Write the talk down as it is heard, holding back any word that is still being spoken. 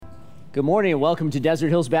Good morning and welcome to Desert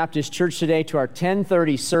Hills Baptist Church today to our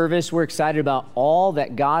 10:30 service. We're excited about all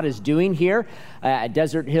that God is doing here at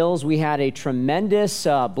Desert Hills. We had a tremendous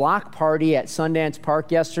block party at Sundance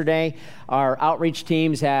Park yesterday. Our outreach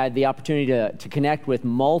teams had the opportunity to connect with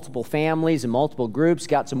multiple families and multiple groups,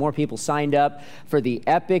 got some more people signed up for the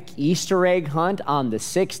epic Easter egg hunt on the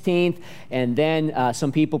 16th, and then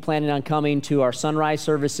some people planning on coming to our sunrise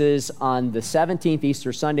services on the 17th,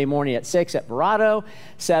 Easter Sunday morning at 6 at Verado,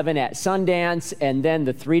 7 at Sundance, and then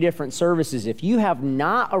the 3 different services. If you have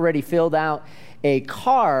not already filled out a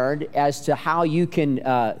card as to how you can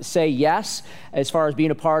say yes as far as being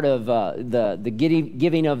a part of the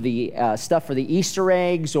giving of the stuff for the Easter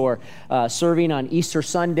eggs, or serving on Easter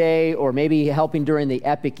Sunday, or maybe helping during the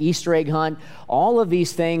epic Easter egg hunt. All of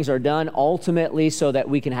these things are done ultimately so that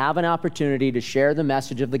we can have an opportunity to share the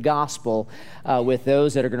message of the gospel with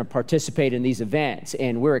those that are going to participate in these events.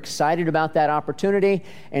 And we're excited about that opportunity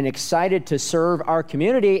and excited to serve our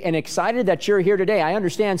community and excited that you're here today. I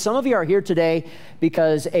understand some of you are here today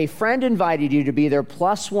because a friend invited you to be their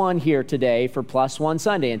 +1 here today for +1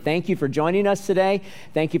 Sunday. And thank you for joining us today.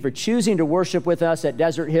 Thank you for choosing to worship with us at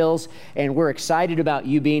Desert Hills. And we're excited about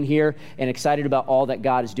you being here and excited about all that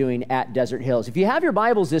God is doing at Desert Hills. If you have your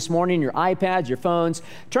Bibles this morning, your iPads, your phones,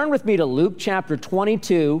 turn with me to Luke chapter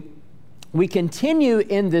 22. We continue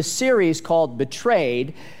in this series called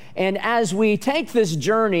Betrayed. And as we take this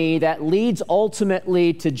journey that leads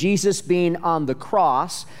ultimately to Jesus being on the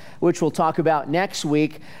cross, which we'll talk about next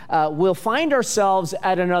week, we'll find ourselves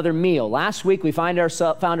at another meal. Last week, we found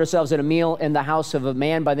ourselves at a meal in the house of a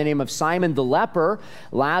man by the name of Simon the leper.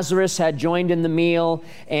 Lazarus had joined in the meal,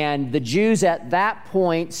 and the Jews at that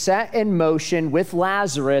point set in motion with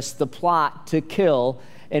Lazarus the plot to kill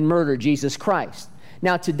and murder Jesus Christ.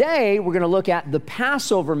 Now today, we're going to look at the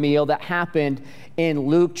Passover meal that happened in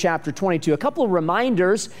Luke chapter 22. A couple of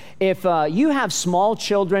reminders: if you have small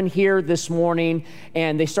children here this morning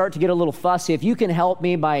and they start to get a little fussy, if you can help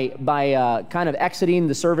me by kind of exiting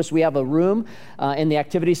the service, we have a room in the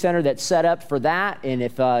activity center that's set up for that. And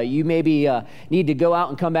if you maybe need to go out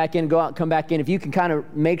and come back in, go out and come back in, if you can kind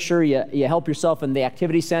of make sure you help yourself in the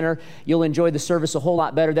activity center, you'll enjoy the service a whole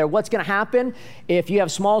lot better there. What's going to happen if you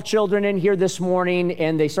have small children in here this morning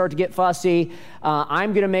and they start to get fussy?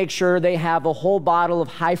 I'm going to make sure they have a whole bottle of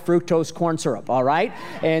high fructose corn syrup, all right?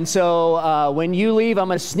 And so when you leave, I'm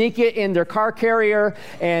going to sneak it in their car carrier.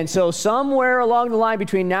 And so somewhere along the line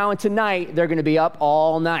between now and tonight, they're going to be up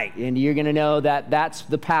all night. And you're going to know that that's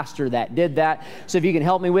the pastor that did that. So if you can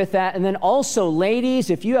help me with that. And then also, ladies,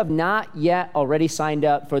 if you have not yet already signed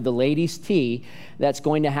up for the ladies' tea that's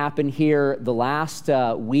going to happen here the last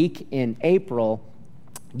week in April,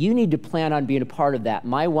 you need to plan on being a part of that.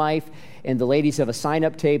 My wife and the ladies have a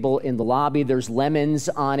sign-up table in the lobby. There's lemons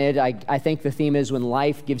on it. I think the theme is when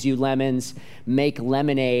life gives you lemons, make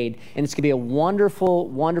lemonade. And it's going to be a wonderful,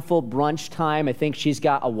 wonderful brunch time. I think she's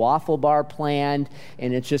got a waffle bar planned,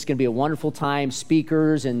 and it's just going to be a wonderful time.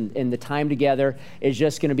 Speakers and the time together is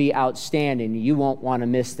just going to be outstanding. You won't want to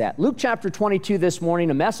miss that. Luke chapter 22 this morning,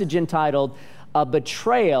 a message entitled, A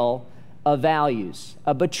Betrayal of Values.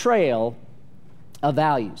 A Betrayal of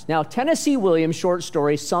Values. Now, Tennessee Williams' short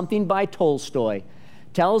story, Something by Tolstoy,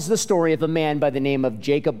 tells the story of a man by the name of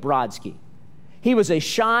Jacob Brodsky. He was a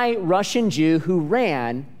shy Russian Jew who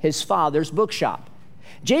ran his father's bookshop.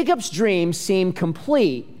 Jacob's dreams seemed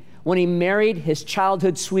complete when he married his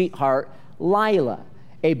childhood sweetheart, Lila,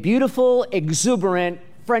 a beautiful, exuberant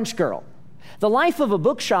French girl. The life of a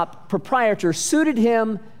bookshop proprietor suited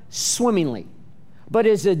him swimmingly, but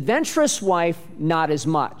his adventurous wife, not as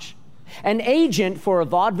much. An agent for a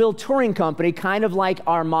vaudeville touring company, kind of like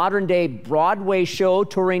our modern-day Broadway show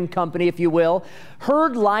touring company, if you will,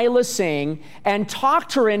 heard Lila sing and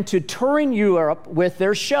talked her into touring Europe with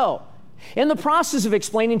their show. In the process of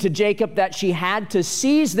explaining to Jacob that she had to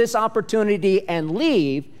seize this opportunity and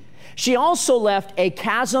leave, she also left a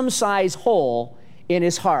chasm-sized hole in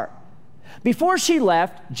his heart. Before she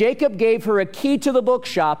left, Jacob gave her a key to the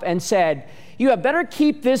bookshop and said, "You have better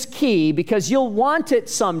keep this key because you'll want it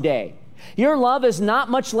someday. Your love is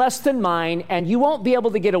not much less than mine, and you won't be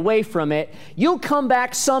able to get away from it. You'll come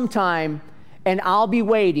back sometime, and I'll be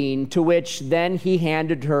waiting," to which then he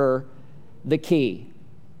handed her the key.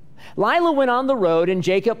 Lila went on the road, and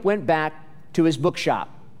Jacob went back to his bookshop.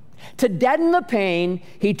 To deaden the pain,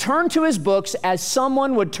 he turned to his books as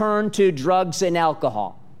someone would turn to drugs and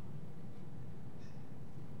alcohol.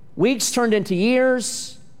 Weeks turned into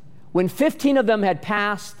years. When 15 of them had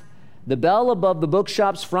passed, the bell above the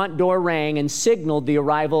bookshop's front door rang and signaled the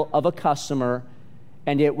arrival of a customer,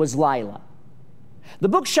 and it was Lila. The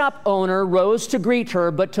bookshop owner rose to greet her,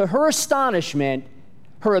 but to her astonishment,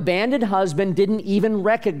 Her abandoned husband didn't even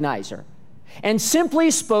recognize her and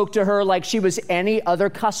simply spoke to her like she was any other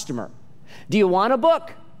customer. Do you want a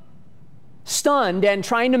book? Stunned and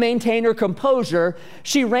trying to maintain her composure,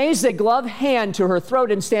 she raised a gloved hand to her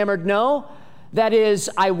throat and stammered, "No, that is,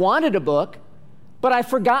 I wanted a book, but I've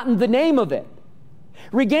forgotten the name of it."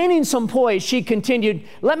 Regaining some poise, she continued,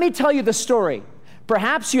 "Let me tell you the story.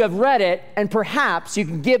 Perhaps you have read it, and perhaps you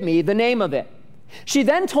can give me the name of it." She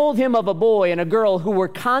then told him of a boy and a girl who were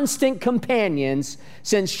constant companions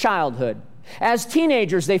since childhood. As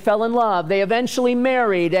teenagers, they fell in love. They eventually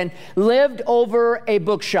married and lived over a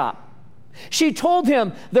bookshop. She told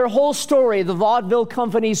him their whole story, the vaudeville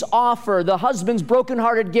company's offer, the husband's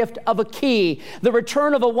brokenhearted gift of a key, the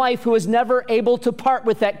return of a wife who was never able to part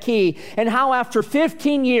with that key, and how after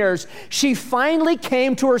 15 years, she finally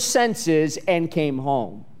came to her senses and came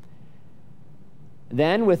home.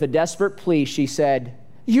 Then, with a desperate plea, she said,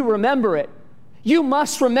 "You remember it. You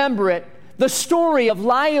must remember it. The story of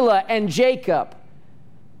Lila and Jacob."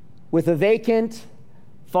 With a vacant,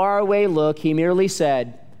 faraway look, he merely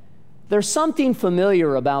said, "There's something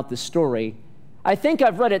familiar about the story. I think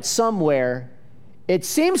I've read it somewhere. It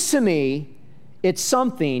seems to me it's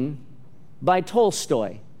something by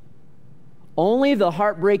Tolstoy." Only the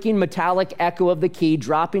heartbreaking metallic echo of the key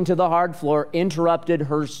dropping to the hard floor interrupted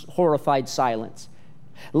her horrified silence.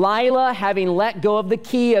 Lila, having let go of the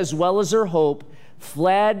key as well as her hope,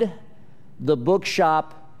 fled the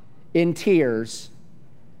bookshop in tears,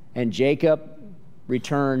 and Jacob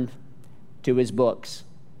returned to his books.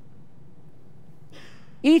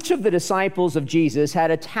 Each of the disciples of Jesus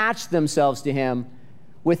had attached themselves to him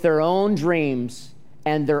with their own dreams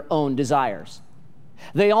and their own desires.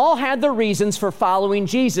 They all had their reasons for following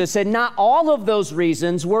Jesus, and not all of those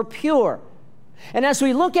reasons were pure. And as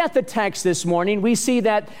we look at the text this morning, we see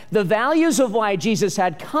that the values of why Jesus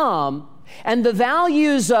had come and the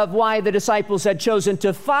values of why the disciples had chosen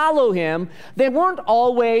to follow him, they weren't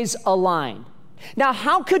always aligned. Now,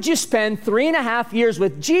 how could you spend 3.5 years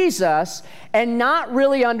with Jesus and not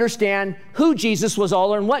really understand who Jesus was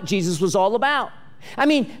all and what Jesus was all about? I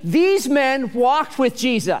mean, these men walked with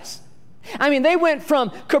Jesus. I mean, they went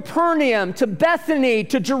from Capernaum to Bethany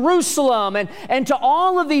to Jerusalem and to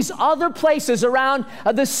all of these other places around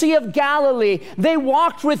the Sea of Galilee. They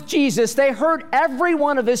walked with Jesus. They heard every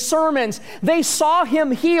one of his sermons. They saw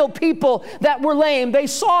him heal people that were lame. They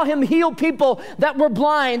saw him heal people that were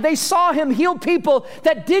blind. They saw him heal people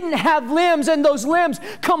that didn't have limbs, and those limbs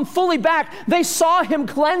come fully back. They saw him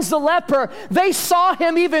cleanse the leper. They saw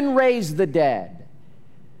him even raise the dead.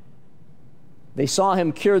 They saw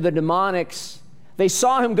him cure the demonics. They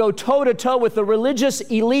saw him go toe-to-toe with the religious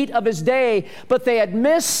elite of his day, but they had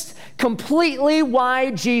missed completely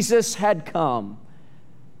why Jesus had come.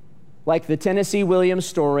 Like the Tennessee Williams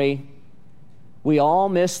story, we all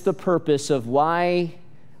miss the purpose of why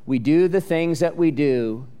we do the things that we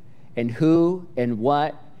do and who and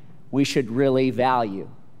what we should really value.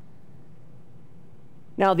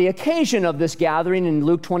 Now, the occasion of this gathering in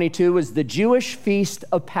Luke 22 was the Jewish feast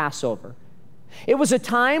of Passover. It was a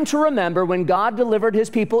time to remember when God delivered his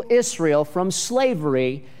people Israel from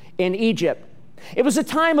slavery in Egypt. It was a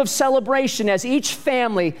time of celebration as each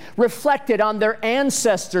family reflected on their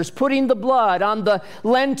ancestors, putting the blood on the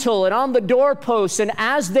lintel and on the doorposts, and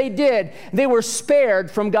as they did, they were spared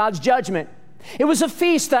from God's judgment. It was a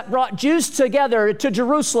feast that brought Jews together to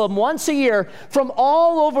Jerusalem once a year from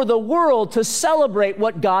all over the world to celebrate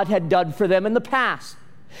what God had done for them in the past.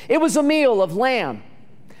 It was a meal of lamb,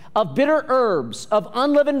 of bitter herbs, of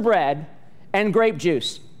unleavened bread, and grape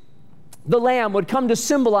juice. The lamb would come to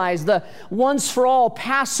symbolize the once-for-all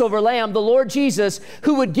Passover lamb, the Lord Jesus,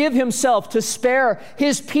 who would give himself to spare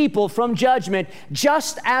his people from judgment,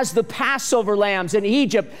 just as the Passover lambs in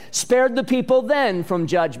Egypt spared the people then from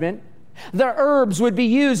judgment. The herbs would be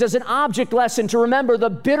used as an object lesson to remember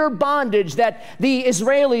the bitter bondage that the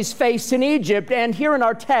Israelis faced in Egypt, and here in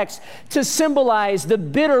our text, to symbolize the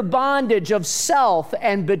bitter bondage of self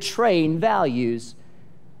and betraying values.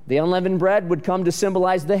 The unleavened bread would come to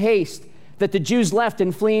symbolize the haste that the Jews left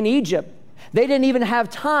in fleeing Egypt. They didn't even have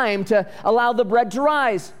time to allow the bread to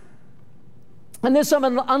rise. And this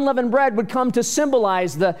unleavened bread would come to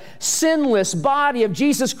symbolize the sinless body of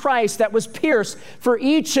Jesus Christ that was pierced for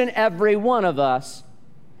each and every one of us.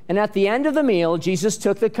 And at the end of the meal, Jesus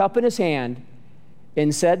took the cup in his hand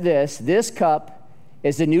and said this cup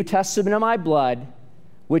is the New Testament of my blood,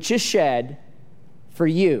 which is shed for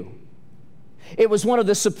you. It was one of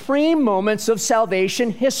the supreme moments of salvation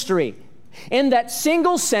history. In that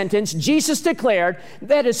single sentence, Jesus declared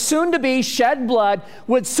that his soon-to-be shed blood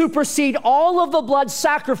would supersede all of the blood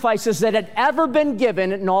sacrifices that had ever been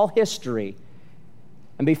given in all history.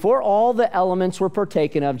 And before all the elements were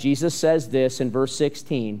partaken of, Jesus says this in verse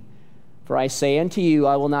 16, "For I say unto you,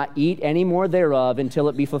 I will not eat any more thereof until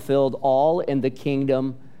it be fulfilled all in the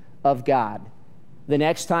kingdom of God." The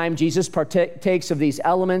next time Jesus partakes of these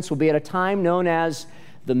elements will be at a time known as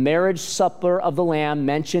the marriage supper of the Lamb,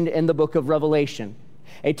 mentioned in the book of Revelation.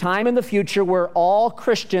 A time in the future where all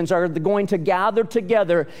Christians are going to gather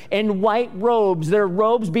together in white robes. Their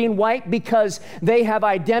robes being white because they have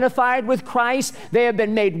identified with Christ. They have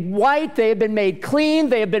been made white. They have been made clean.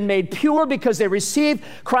 They have been made pure because they received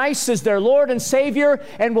Christ as their Lord and Savior,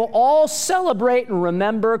 and will all celebrate and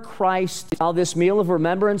remember Christ. While this meal of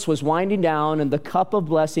remembrance was winding down and the cup of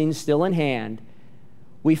blessing still in hand,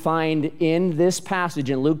 we find in this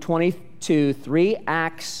passage in Luke 22 3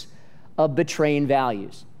 acts of betraying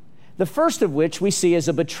values. The first of which we see is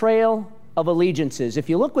a betrayal of allegiances. If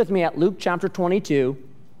you look with me at Luke chapter 22,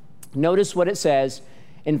 notice what it says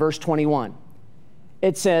in verse 21.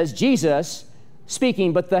 It says, Jesus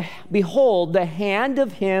speaking, "But behold, the hand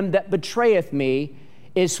of him that betrayeth me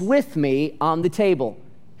is with me on the table.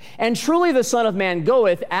 And truly the Son of Man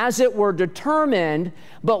goeth, as it were determined,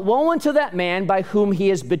 but woe unto that man by whom he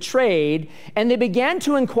is betrayed." And they began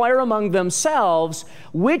to inquire among themselves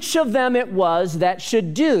which of them it was that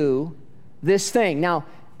should do this thing. Now,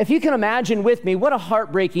 if you can imagine with me, what a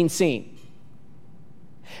heartbreaking scene.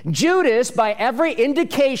 Judas, by every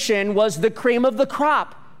indication, was the cream of the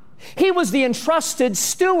crop. He was the entrusted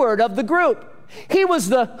steward of the group. He was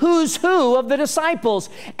the who's who of the disciples.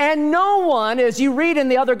 And no one, as you read in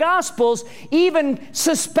the other Gospels, even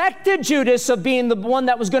suspected Judas of being the one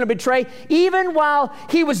that was going to betray, even while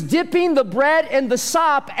he was dipping the bread in the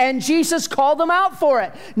sop and Jesus called him out for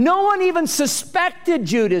it. No one even suspected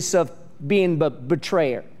Judas of being the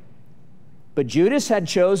betrayer. But Judas had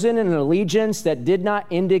chosen an allegiance that did not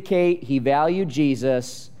indicate he valued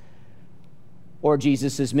Jesus or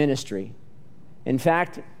Jesus' ministry. In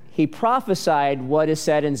fact, he prophesied what is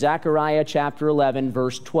said in Zechariah chapter 11,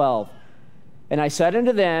 verse 12. "And I said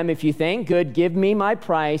unto them, if you think good, give me my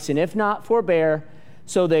price, and if not, forbear.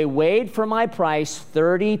 So they weighed for my price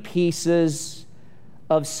 30 pieces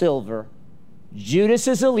of silver."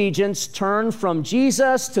 Judas's allegiance turned from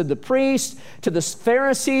Jesus to the priests, to the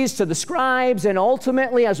Pharisees, to the scribes, and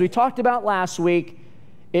ultimately, as we talked about last week,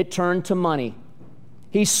 it turned to money.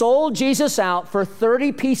 He sold Jesus out for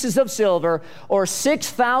 30 pieces of silver, or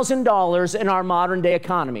 $6,000 in our modern day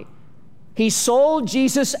economy. He sold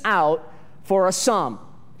Jesus out for a sum.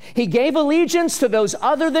 He gave allegiance to those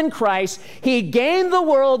other than Christ. He gained the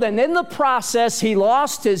world, and in the process, he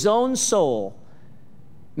lost his own soul.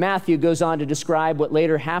 Matthew goes on to describe what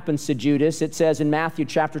later happens to Judas. It says in Matthew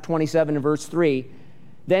chapter 27 and verse 3,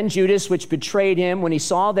 "Then Judas, which betrayed him, when he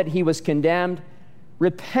saw that he was condemned,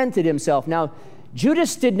 repented himself." Now,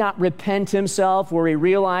 Judas did not repent himself where he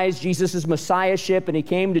realized Jesus' messiahship and he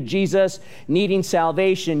came to Jesus needing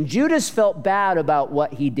salvation. Judas felt bad about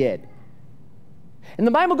what he did. And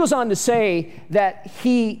the Bible goes on to say that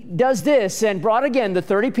he does this and brought again the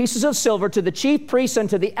 30 pieces of silver to the chief priests and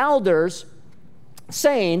to the elders,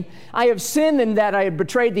 saying, "I have sinned in that I have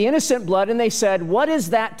betrayed the innocent blood." And they said, "What is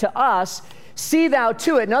that to us? See thou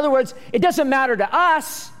to it." In other words, it doesn't matter to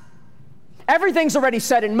us. Everything's already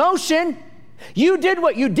set in motion. You did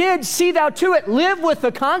what you did, see thou to it. Live with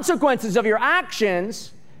the consequences of your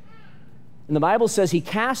actions. And the Bible says he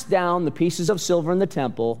cast down the pieces of silver in the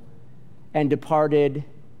temple and departed,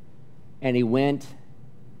 and he went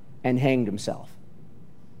and hanged himself.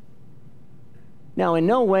 Now, in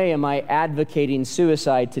no way am I advocating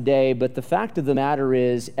suicide today, but the fact of the matter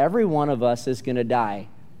is every one of us is going to die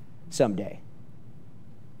someday.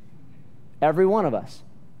 Every one of us.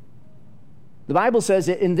 The Bible says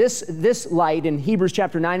in this light, in Hebrews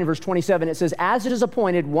chapter 9 and verse 27, it says, "As it is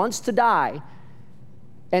appointed once to die,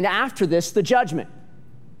 and after this the judgment."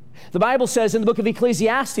 The Bible says in the book of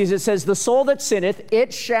Ecclesiastes, it says, "The soul that sinneth,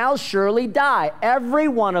 it shall surely die." Every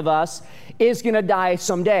one of us is going to die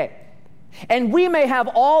someday. And we may have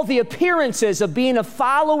all the appearances of being a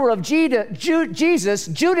follower of Jesus.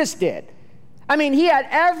 Judas did. I mean, he had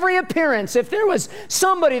every appearance. If there was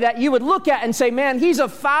somebody that you would look at and say, man, he's a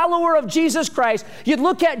follower of Jesus Christ, you'd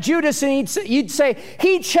look at Judas and you'd say,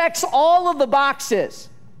 he checks all of the boxes.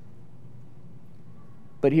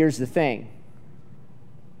 But here's the thing.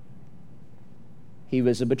 He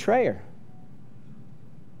was a betrayer.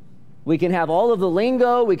 We can have all of the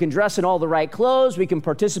lingo, we can dress in all the right clothes, we can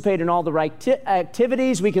participate in all the right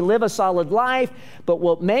activities, we can live a solid life, but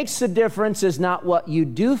what makes the difference is not what you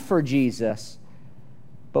do for Jesus,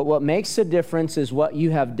 but what makes the difference is what you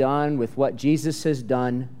have done with what Jesus has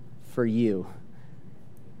done for you.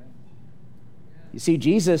 You see,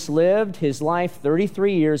 Jesus lived his life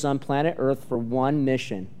 33 years on planet Earth for one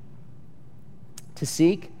mission: to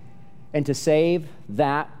seek and to save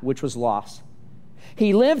that which was lost.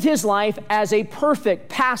 He lived his life as a perfect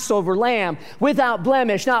Passover lamb without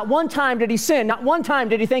blemish. Not one time did he sin. Not one time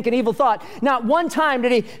did he think an evil thought. Not one time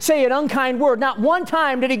did he say an unkind word. Not one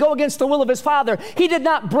time did he go against the will of his Father. He did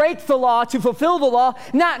not break the law to fulfill the law.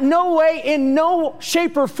 Not no way, in no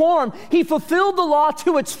shape or form. He fulfilled the law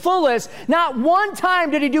to its fullest. Not one time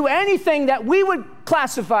did he do anything that we would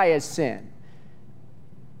classify as sin.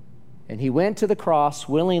 And he went to the cross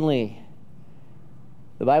willingly.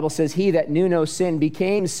 The Bible says, he that knew no sin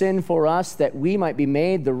became sin for us, that we might be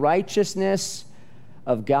made the righteousness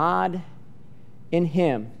of God in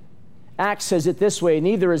him. Acts says it this way: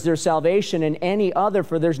 neither is there salvation in any other,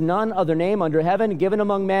 for there's none other name under heaven given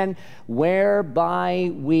among men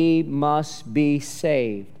whereby we must be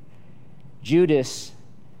saved. Judas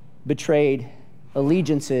betrayed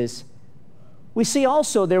allegiances. We see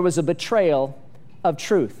also there was a betrayal of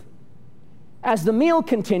truth. As the meal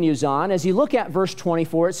continues on, as you look at verse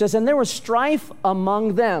 24, it says, and there was strife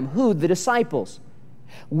among them. Who? The disciples.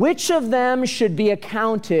 Which of them should be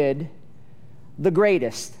accounted the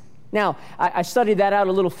greatest? Now, I studied that out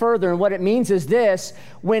a little further, and what it means is this: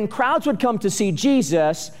 when crowds would come to see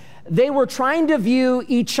Jesus, they were trying to view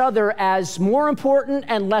each other as more important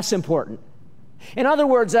and less important. In other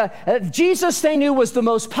words, Jesus they knew was the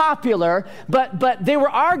most popular, but they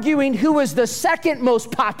were arguing who was the second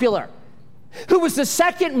most popular. Who was the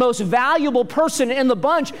second most valuable person in the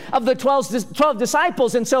bunch of the 12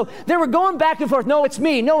 disciples. And so they were going back and forth. No, it's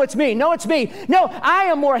me. No, it's me. No, it's me. No, I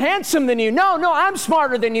am more handsome than you. No, I'm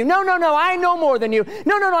smarter than you. No, I know more than you.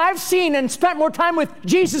 No, I've seen and spent more time with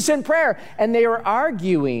Jesus in prayer. And they were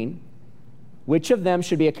arguing which of them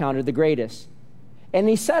should be accounted the greatest. And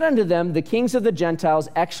he said unto them, the kings of the Gentiles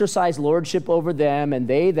exercise lordship over them, and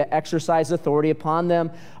they that exercise authority upon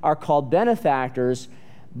them are called benefactors.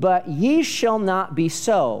 But ye shall not be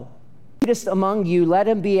so. Greatest among you, let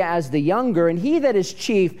him be as the younger, and he that is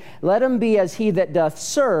chief, let him be as he that doth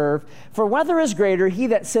serve. For whether is greater, he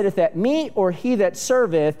that sitteth at meat, or he that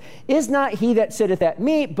serveth? Is not he that sitteth at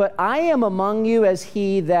meat, but I am among you as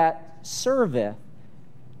he that serveth.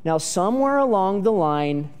 Now, somewhere along the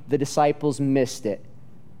line, the disciples missed it.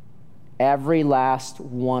 Every last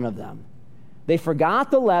one of them. They forgot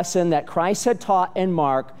the lesson that Christ had taught in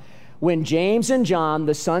Mark, when James and John,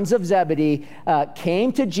 the sons of Zebedee,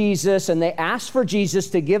 came to Jesus and they asked for Jesus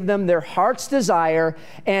to give them their heart's desire.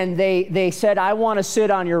 And they said, I want to sit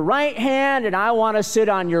on your right hand and I want to sit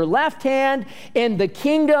on your left hand in the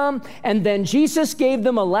kingdom. And then Jesus gave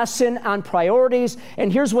them a lesson on priorities.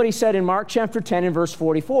 And here's what he said in Mark chapter 10 and verse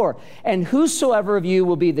 44. And whosoever of you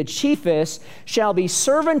will be the chiefest shall be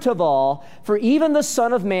servant of all. For even the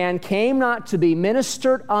Son of Man came not to be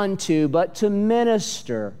ministered unto, but to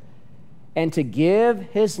minister, and to give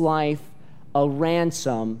his life a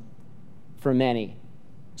ransom for many.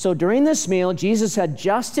 So during this meal, Jesus had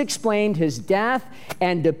just explained his death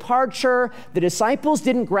and departure. The disciples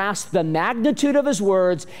didn't grasp the magnitude of his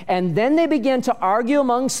words, and then they began to argue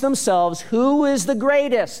amongst themselves who is the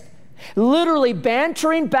greatest. Literally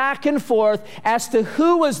bantering back and forth as to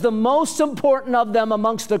who was the most important of them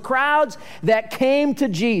amongst the crowds that came to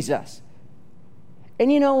Jesus.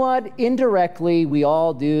 And you know what? Indirectly, we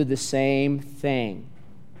all do the same thing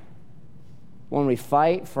when we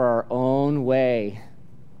fight for our own way.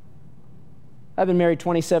 I've been married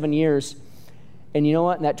 27 years, and you know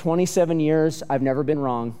what? In that 27 years, I've never been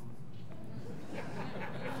wrong.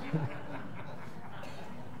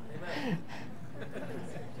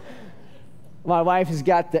 My wife has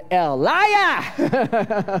got the L.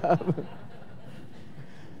 Liar!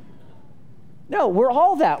 No, we're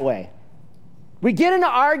all that way. We get into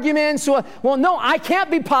arguments. Well, no, I can't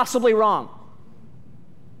be possibly wrong.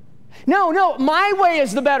 No, my way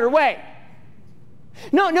is the better way.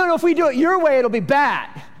 No, if we do it your way, it'll be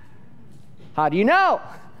bad. How do you know?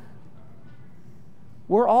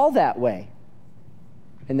 We're all that way.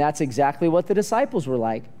 And that's exactly what the disciples were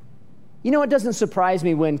like. You know, it doesn't surprise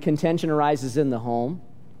me when contention arises in the home.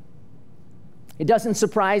 It doesn't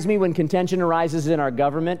surprise me when contention arises in our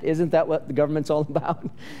government. Isn't that what the government's all about?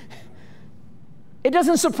 It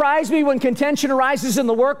doesn't surprise me when contention arises in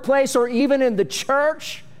the workplace or even in the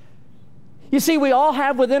church. You see, we all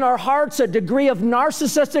have within our hearts a degree of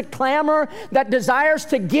narcissistic clamor that desires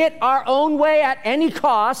to get our own way at any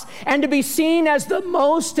cost and to be seen as the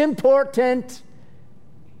most important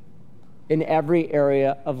in every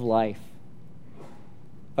area of life.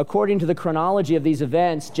 According to the chronology of these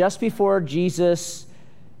events, just before Jesus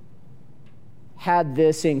had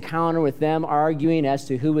this encounter with them arguing as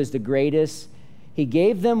to who was the greatest, he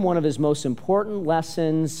gave them one of his most important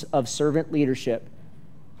lessons of servant leadership.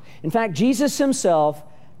 In fact, Jesus himself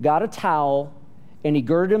got a towel, and he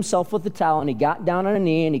girded himself with the towel, and he got down on a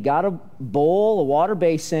knee, and he got a bowl, a water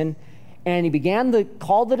basin, and he began to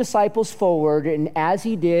call the disciples forward, and as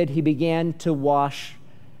he did, he began to wash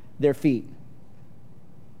their feet.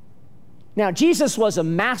 Now, Jesus was a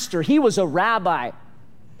master. He was a rabbi.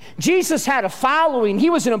 Jesus had a following. He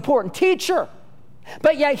was an important teacher.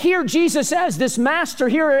 But yet here Jesus as this master,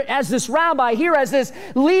 here as this rabbi, here as this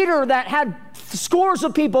leader that had scores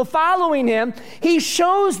of people following him, he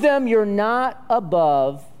shows them you're not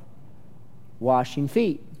above washing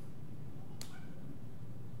feet.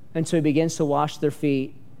 And so he begins to wash their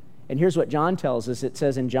feet. And here's what John tells us. It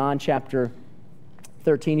says in John chapter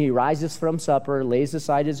 13, he rises from supper, lays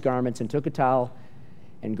aside his garments, and took a towel,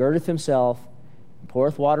 and girdeth himself, and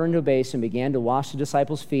poureth water into a basin, and began to wash the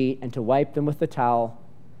disciples' feet, and to wipe them with the towel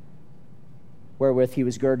wherewith he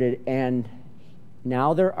was girded. And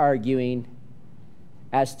now they're arguing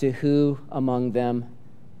as to who among them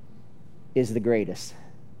is the greatest.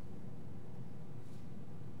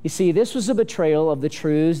 You see, this was a betrayal of the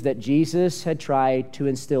truths that Jesus had tried to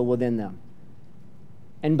instill within them.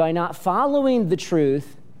 And by not following the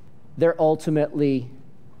truth, there ultimately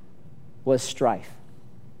was strife.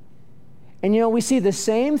 And you know, we see the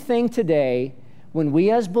same thing today when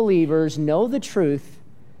we as believers know the truth,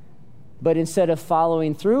 but instead of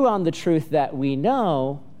following through on the truth that we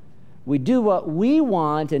know, we do what we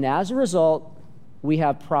want, and as a result, we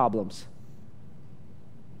have problems.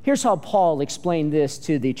 Here's how Paul explained this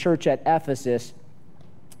to the church at Ephesus.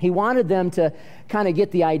 He wanted them to kind of get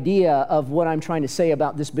the idea of what I'm trying to say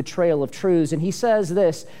about this betrayal of truths. And he says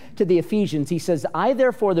this to the Ephesians. He says, I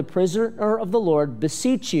therefore, the prisoner of the Lord,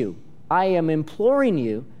 beseech you, I am imploring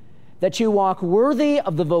you, that you walk worthy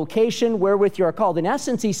of the vocation wherewith you are called. In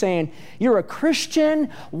essence, he's saying, you're a Christian,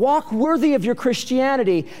 walk worthy of your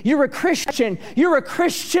Christianity. You're a Christian. You're a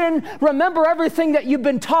Christian. Remember everything that you've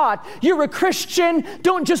been taught. You're a Christian.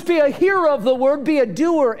 Don't just be a hearer of the word, be a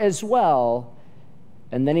doer as well.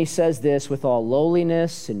 And then he says this, with all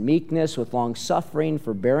lowliness and meekness, with long suffering,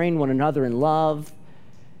 forbearing one another in love.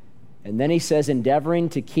 And then he says, endeavoring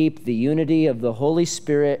to keep the unity of the Holy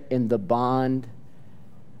Spirit in the bond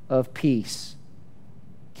of peace.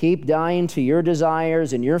 Keep dying to your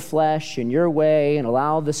desires and your flesh and your way, and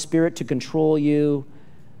allow the Spirit to control you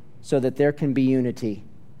so that there can be unity.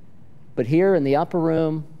 But here in the upper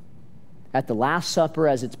room, at the Last Supper,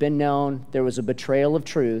 as it's been known, there was a betrayal of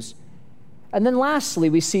truths. And then lastly,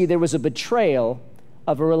 we see there was a betrayal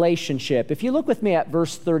of a relationship. If you look with me at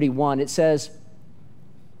verse 31, it says,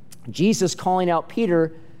 Jesus calling out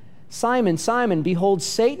Peter, Simon, Simon, behold,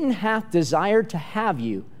 Satan hath desired to have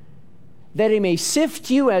you, that he may sift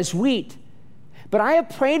you as wheat. But I have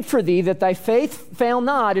prayed for thee that thy faith fail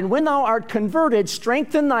not, and when thou art converted,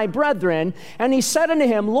 strengthen thy brethren. And he said unto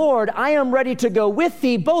him, Lord, I am ready to go with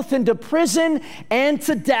thee both into prison and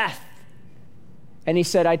to death. And he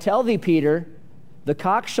said, I tell thee, Peter, the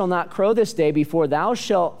cock shall not crow this day before thou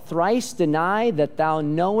shalt thrice deny that thou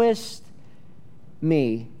knowest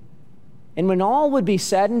me. And when all would be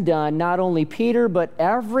said and done, not only Peter, but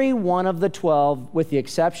every one of the 12, with the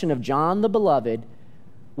exception of John the Beloved,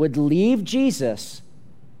 would leave Jesus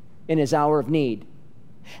in his hour of need.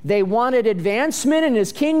 They wanted advancement in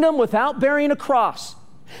his kingdom without bearing a cross.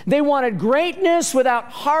 They wanted greatness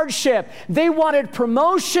without hardship. They wanted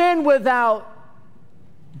promotion without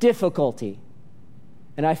difficulty.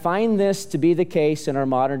 And I find this to be the case in our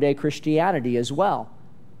modern day Christianity as well.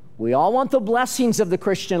 We all want the blessings of the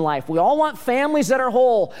Christian life. We all want families that are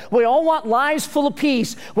whole. We all want lives full of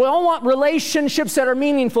peace. We all want relationships that are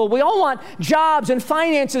meaningful. We all want jobs and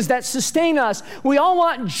finances that sustain us. We all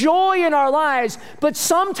want joy in our lives. But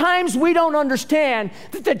sometimes we don't understand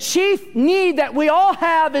that the chief need that we all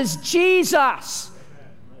have is Jesus.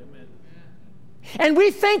 And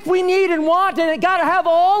we think we need and want and got to have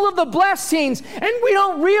all of the blessings. And we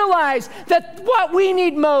don't realize that what we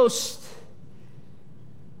need most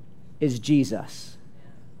is Jesus.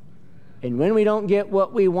 And when we don't get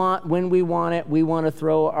what we want, when we want it, we want to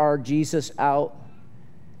throw our Jesus out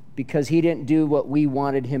because he didn't do what we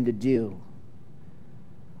wanted him to do.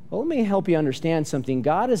 Well, let me help you understand something.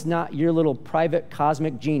 God is not your little private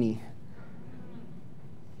cosmic genie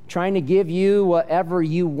trying to give you whatever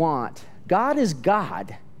you want. God is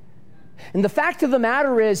God. And the fact of the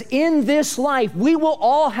matter is, in this life, we will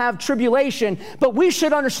all have tribulation, but we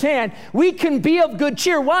should understand we can be of good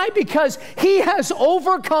cheer. Why? Because he has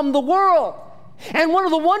overcome the world. And one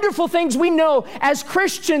of the wonderful things we know as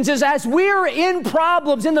Christians is as we're in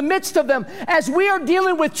problems, in the midst of them, as we are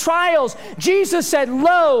dealing with trials, Jesus said,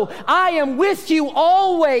 "Lo, I am with you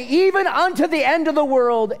always, even unto the end of the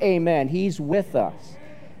world." Amen. He's with us.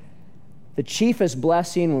 The chiefest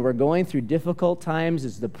blessing when we're going through difficult times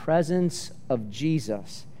is the presence of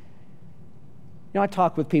Jesus. You know, I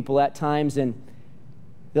talk with people at times, and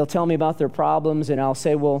they'll tell me about their problems, and I'll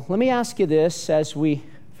say, well, let me ask you this, as we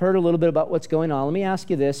heard a little bit about what's going on. Let me ask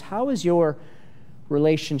you this. How is your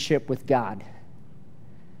relationship with God?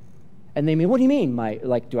 And they mean, what do you mean?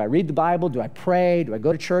 Do I read the Bible? Do I pray? Do I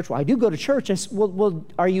go to church? Well, I do go to church. I said, well,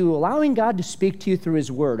 are you allowing God to speak to you through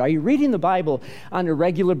His Word? Are you reading the Bible on a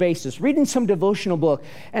regular basis, reading some devotional book?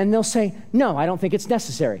 And they'll say, no, I don't think it's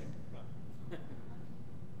necessary.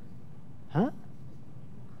 Huh?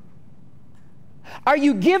 Are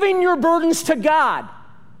you giving your burdens to God?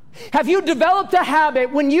 Have you developed a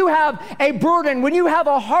habit when you have a burden, when you have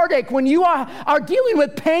a heartache, when you are dealing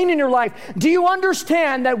with pain in your life? Do you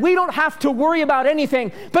understand that we don't have to worry about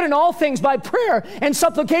anything, but in all things by prayer and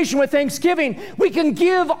supplication with thanksgiving, we can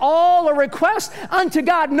give all a request unto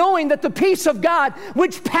God, knowing that the peace of God,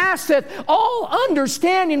 which passeth all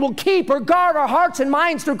understanding, will keep or guard our hearts and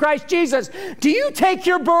minds through Christ Jesus? Do you take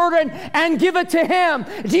your burden and give it to Him?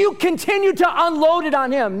 Do you continue to unload it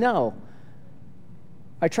on Him? No.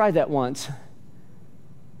 I tried that once.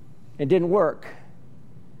 It didn't work.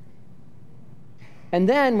 And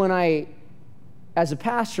then when I, as a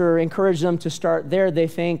pastor, encourage them to start there, they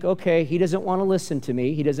think, okay, he doesn't want to listen to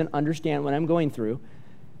me. He doesn't understand what I'm going through.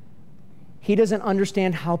 He doesn't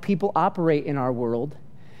understand how people operate in our world.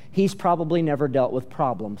 He's probably never dealt with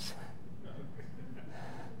problems.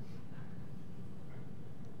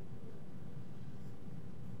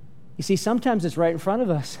 You see, sometimes it's right in front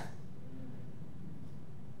of us,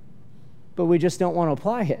 but we just don't want to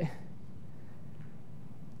apply it.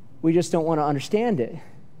 We just don't want to understand it.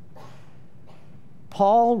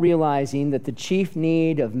 Paul, realizing that the chief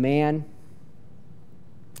need of man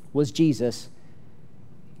was Jesus,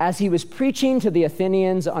 as he was preaching to the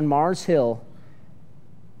Athenians on Mars Hill,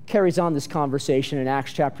 carries on this conversation in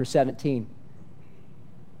Acts chapter 17.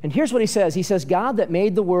 And here's what he says. He says, God that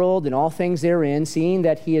made the world and all things therein, seeing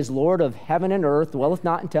that He is Lord of heaven and earth, dwelleth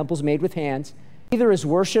not in temples made with hands, neither is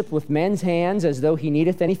worshipped with men's hands as though He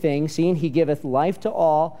needeth anything, seeing He giveth life to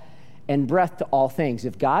all and breath to all things.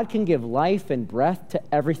 If God can give life and breath to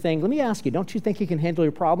everything, let me ask you, don't you think He can handle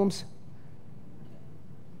your problems?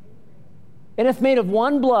 And hath made of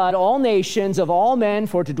one blood all nations of all men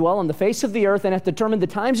for to dwell on the face of the earth, and hath determined the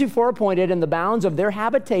times before appointed and the bounds of their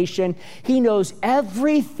habitation. He knows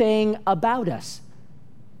everything about us.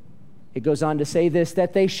 It goes on to say this,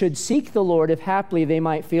 that they should seek the Lord, if haply they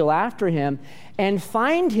might feel after Him, and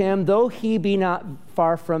find Him, though He be not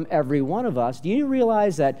far from every one of us. Do you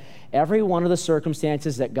realize that every one of the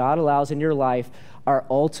circumstances that God allows in your life are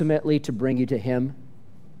ultimately to bring you to Him?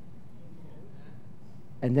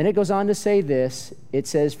 And then it goes on to say this, it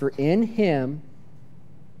says, for in Him,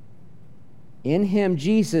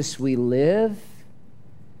 Jesus, we live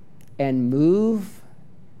and move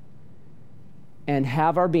and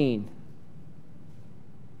have our being.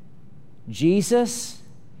 Jesus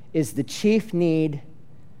is the chief need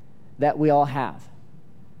that we all have.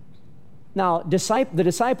 Now, the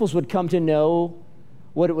disciples would come to know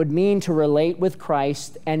what it would mean to relate with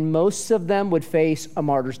Christ, and most of them would face a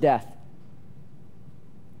martyr's death.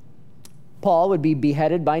 Paul would be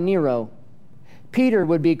beheaded by Nero. Peter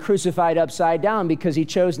would be crucified upside down because he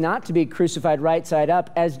chose not to be crucified right side up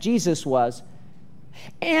as Jesus was.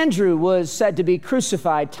 Andrew was said to be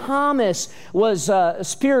crucified. Thomas was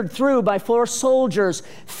speared through by 4 soldiers.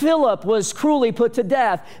 Philip was cruelly put to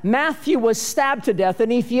death. Matthew was stabbed to death in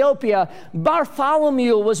Ethiopia.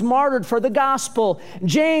 Bartholomew was martyred for the gospel.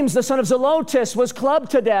 James, the son of Zelotes, was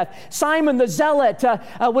clubbed to death. Simon the Zealot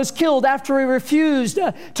was killed after he refused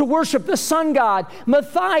to worship the sun god.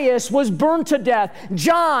 Matthias was burned to death.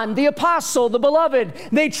 John, the apostle, the beloved,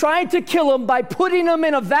 they tried to kill him by putting him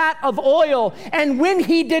in a vat of oil, and when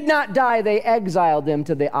he did not die, they exiled him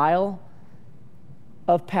to the Isle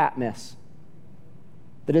of Patmos.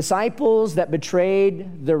 The disciples that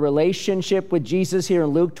betrayed their relationship with Jesus here in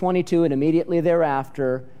Luke 22 and immediately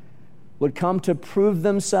thereafter would come to prove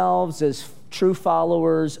themselves as true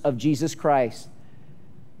followers of Jesus Christ.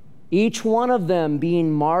 Each one of them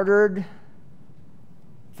being martyred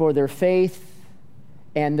for their faith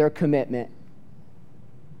and their commitment.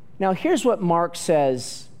 Now, here's what Mark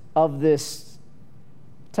says of this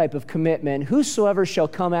type of commitment. Whosoever shall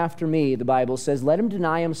come after me, the Bible says, let him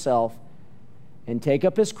deny himself and take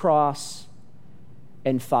up his cross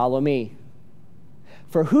and follow me.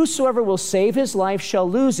 For whosoever will save his life shall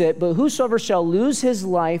lose it, but whosoever shall lose his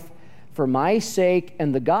life for my sake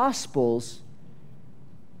and the gospel's,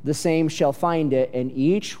 the same shall find it. And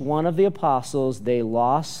each one of the apostles, they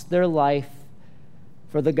lost their life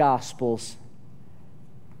for the gospel's,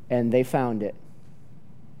 and they found it.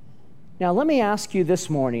 Now, let me ask you this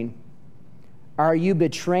morning, are you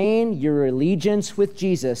betraying your allegiance with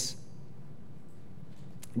Jesus?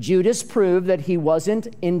 Judas proved that he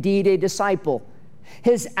wasn't indeed a disciple.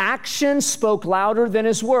 His actions spoke louder than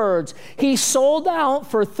his words. He sold out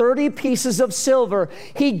for 30 pieces of silver.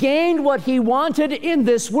 He gained what he wanted in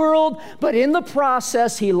this world, but in the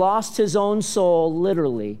process, he lost his own soul,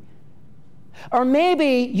 literally. Or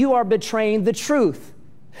maybe you are betraying the truth.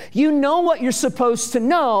 You know what you're supposed to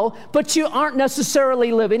know, but you aren't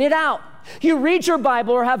necessarily living it out. You read your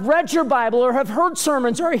Bible or have read your Bible or have heard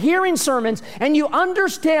sermons or are hearing sermons, and you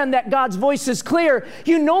understand that God's voice is clear.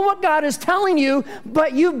 You know what God is telling you,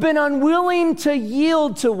 but you've been unwilling to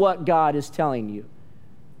yield to what God is telling you.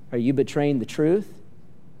 Are you betraying the truth?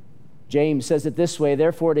 James says it this way,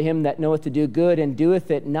 therefore to him that knoweth to do good and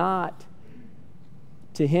doeth it not,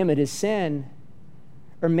 to him it is sin.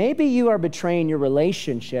 Or maybe you are betraying your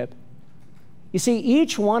relationship. You see,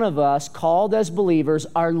 each one of us called as believers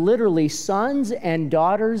are literally sons and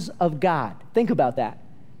daughters of God. Think about that.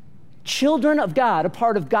 Children of God, a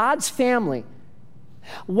part of God's family.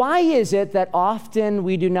 Why is it that often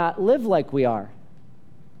we do not live like we are?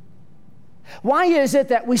 Why is it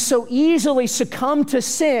that we so easily succumb to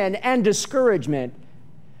sin and discouragement?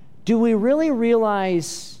 Do we really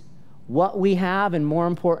realize what we have and, more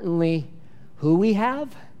importantly, who we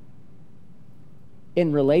have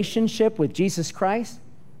in relationship with Jesus Christ?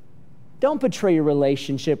 Don't betray your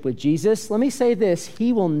relationship with Jesus. Let me say this,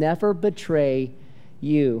 he will never betray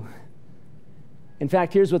you. In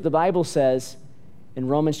fact, here's what the Bible says in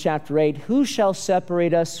Romans chapter 8, who shall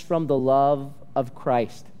separate us from the love of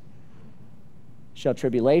Christ? Shall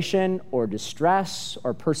tribulation or distress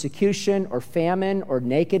or persecution or famine or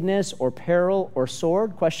nakedness or peril or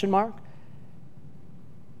sword? Question mark.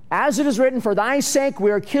 As it is written, for thy sake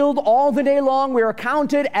we are killed all the day long. We are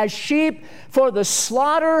counted as sheep for the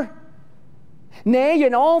slaughter. Nay,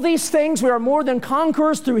 in all these things we are more than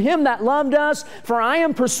conquerors through him that loved us. For I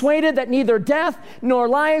am persuaded that neither death, nor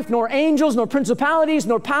life, nor angels, nor principalities,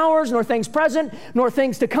 nor powers, nor things present, nor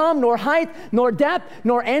things to come, nor height, nor depth,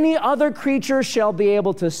 nor any other creature shall be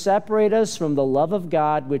able to separate us from the love of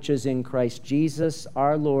God which is in Christ Jesus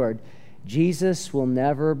our Lord. Jesus will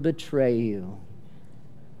never betray you.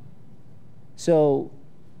 So,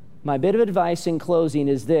 my bit of advice in closing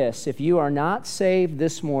is this. If you are not saved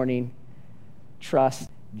this morning,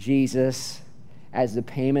 trust Jesus as the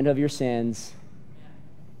payment of your sins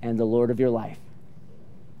and the Lord of your life.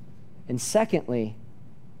 And secondly,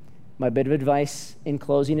 my bit of advice in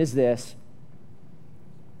closing is this.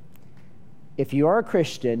 If you are a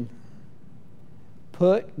Christian,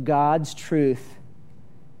 put God's truth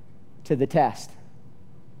to the test.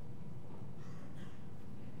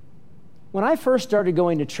 When I first started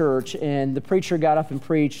going to church and the preacher got up and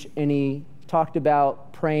preached and he talked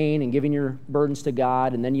about praying and giving your burdens to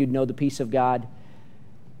God and then you'd know the peace of God,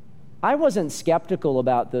 I wasn't skeptical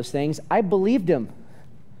about those things. I believed him.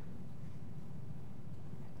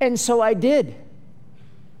 And so I did.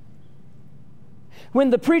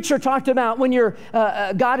 When the preacher talked about when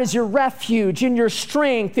God is your refuge and your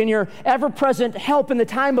strength and your ever-present help in the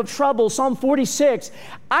time of trouble, Psalm 46,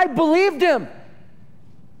 I believed him.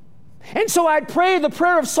 And so I'd pray the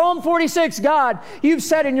prayer of Psalm 46, God, you've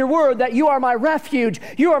said in your word that you are my refuge,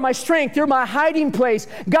 you are my strength, you're my hiding place.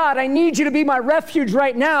 God, I need you to be my refuge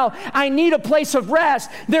right now. I need a place of rest.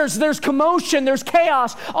 There's commotion, there's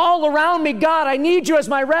chaos all around me. God, I need you as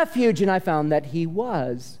my refuge. And I found that he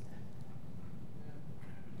was.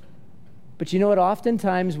 But you know what?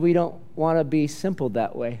 Oftentimes we don't want to be simple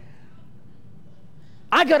that way.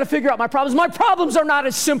 I got to figure out my problems. My problems are not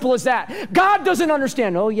as simple as that. God doesn't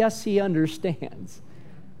understand. Oh, yes, he understands.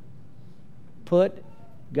 Put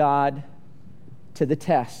God to the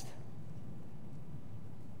test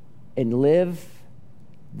and live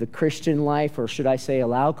the Christian life, or should I say,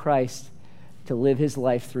 allow Christ to live his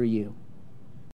life through you.